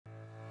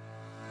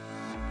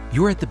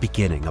You're at the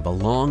beginning of a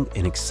long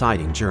and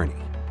exciting journey.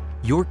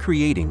 You're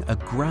creating a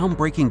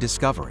groundbreaking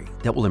discovery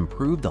that will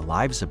improve the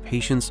lives of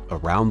patients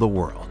around the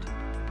world.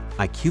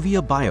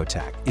 IQVIA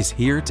Biotech is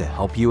here to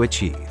help you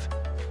achieve.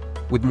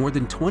 With more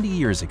than 20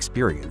 years'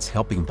 experience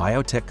helping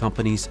biotech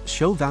companies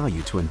show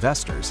value to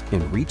investors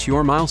and reach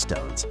your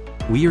milestones,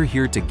 we are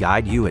here to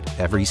guide you at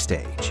every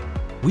stage.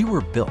 We were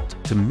built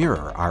to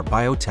mirror our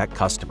biotech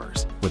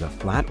customers with a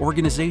flat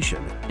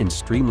organization and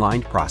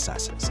streamlined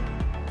processes.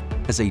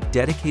 As a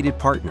dedicated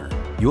partner,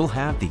 you'll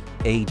have the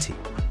A team,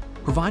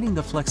 providing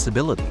the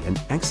flexibility and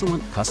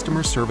excellent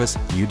customer service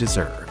you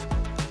deserve.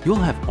 You'll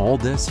have all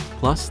this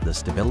plus the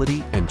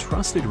stability and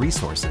trusted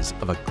resources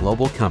of a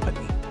global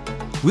company.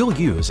 We'll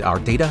use our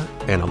data,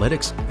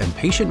 analytics, and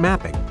patient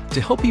mapping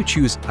to help you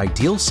choose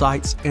ideal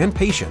sites and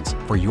patients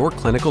for your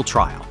clinical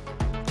trial.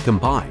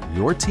 Combine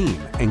your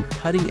team and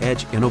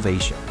cutting-edge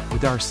innovation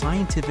with our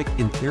scientific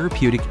and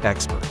therapeutic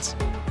experts.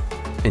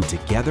 And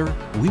together,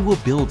 we will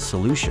build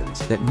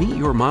solutions that meet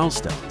your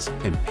milestones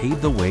and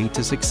pave the way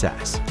to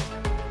success.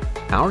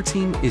 Our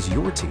team is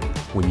your team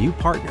when you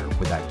partner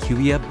with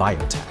IQVIA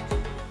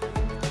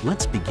Biotech.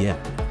 Let's begin.